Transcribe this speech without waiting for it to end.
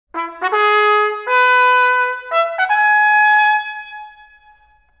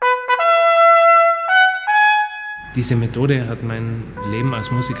Diese Methode hat mein Leben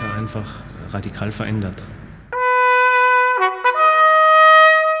als Musiker einfach radikal verändert.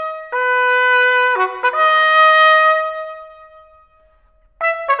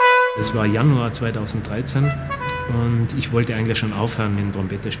 Das war Januar 2013 und ich wollte eigentlich schon aufhören mit dem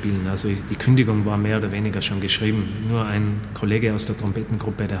Trompeterspielen. Also die Kündigung war mehr oder weniger schon geschrieben. Nur ein Kollege aus der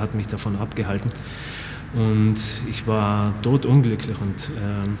Trompetengruppe, der hat mich davon abgehalten. Und ich war totunglücklich und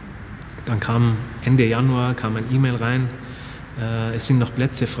dann kam Ende Januar ein E-Mail rein, es sind noch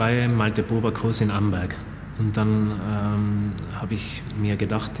Plätze frei, Malte Burba Kurs in Amberg. Und dann habe ich mir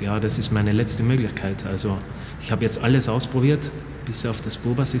gedacht, ja, das ist meine letzte Möglichkeit. Also ich habe jetzt alles ausprobiert, bis auf das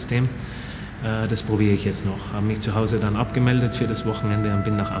Burba-System. Das probiere ich jetzt noch. Habe mich zu Hause dann abgemeldet für das Wochenende und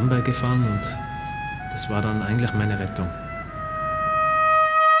bin nach Amberg gefahren und das war dann eigentlich meine Rettung.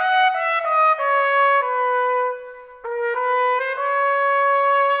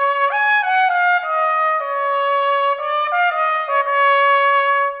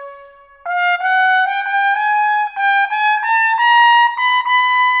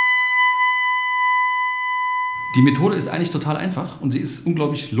 Die Methode ist eigentlich total einfach und sie ist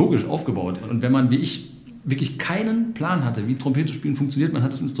unglaublich logisch aufgebaut. Und wenn man, wie ich, wirklich keinen Plan hatte, wie Trompete spielen funktioniert, man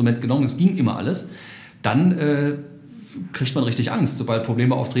hat das Instrument genommen, es ging immer alles, dann kriegt man richtig Angst, sobald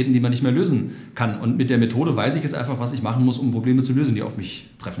Probleme auftreten, die man nicht mehr lösen kann. Und mit der Methode weiß ich jetzt einfach, was ich machen muss, um Probleme zu lösen, die auf mich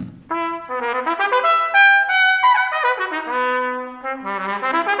treffen.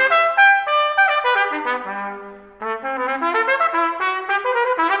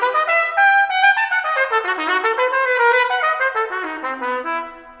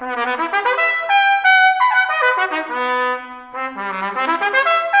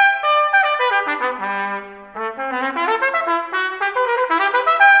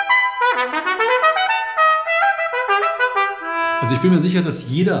 Also ich bin mir sicher, dass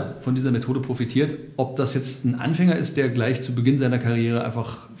jeder von dieser Methode profitiert, ob das jetzt ein Anfänger ist, der gleich zu Beginn seiner Karriere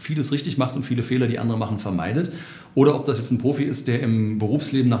einfach vieles richtig macht und viele Fehler, die andere machen, vermeidet, oder ob das jetzt ein Profi ist, der im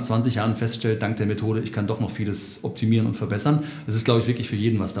Berufsleben nach 20 Jahren feststellt, dank der Methode, ich kann doch noch vieles optimieren und verbessern. Es ist, glaube ich, wirklich für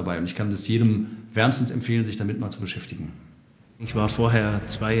jeden was dabei und ich kann das jedem wärmstens empfehlen, sich damit mal zu beschäftigen. Ich war vorher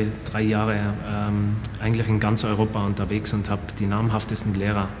 2, 3 Jahre eigentlich in ganz Europa unterwegs und habe die namhaftesten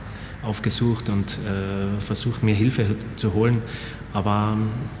Lehrer aufgesucht und versucht, mir Hilfe zu holen. Aber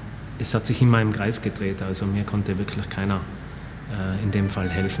es hat sich immer im Kreis gedreht, also mir konnte wirklich keiner in dem Fall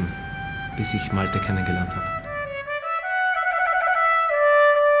helfen, bis ich Malte kennengelernt habe.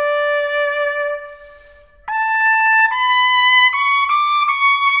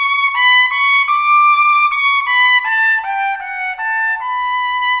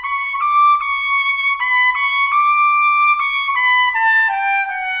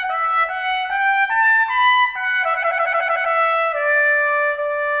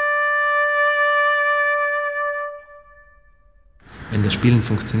 Wenn das Spielen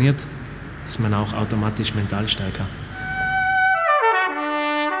funktioniert, ist man auch automatisch mental stärker.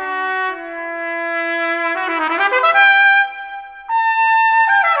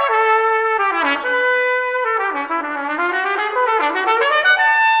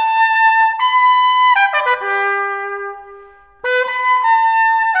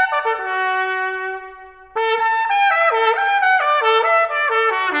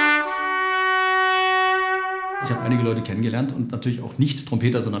 Ich habe einige Leute kennengelernt und natürlich auch nicht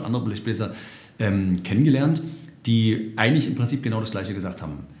Trompeter, sondern andere Blechbläser kennengelernt, die eigentlich im Prinzip genau das Gleiche gesagt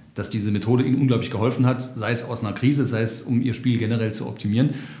haben. Dass diese Methode ihnen unglaublich geholfen hat, sei es aus einer Krise, sei es um ihr Spiel generell zu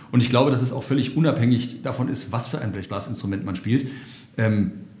optimieren. Und ich glaube, dass es auch völlig unabhängig davon ist, was für ein Blechblasinstrument man spielt.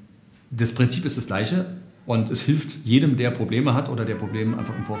 Das Prinzip ist das Gleiche und es hilft jedem, der Probleme hat oder der Problemen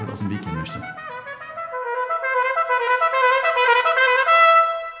einfach im Vorfeld aus dem Weg gehen möchte.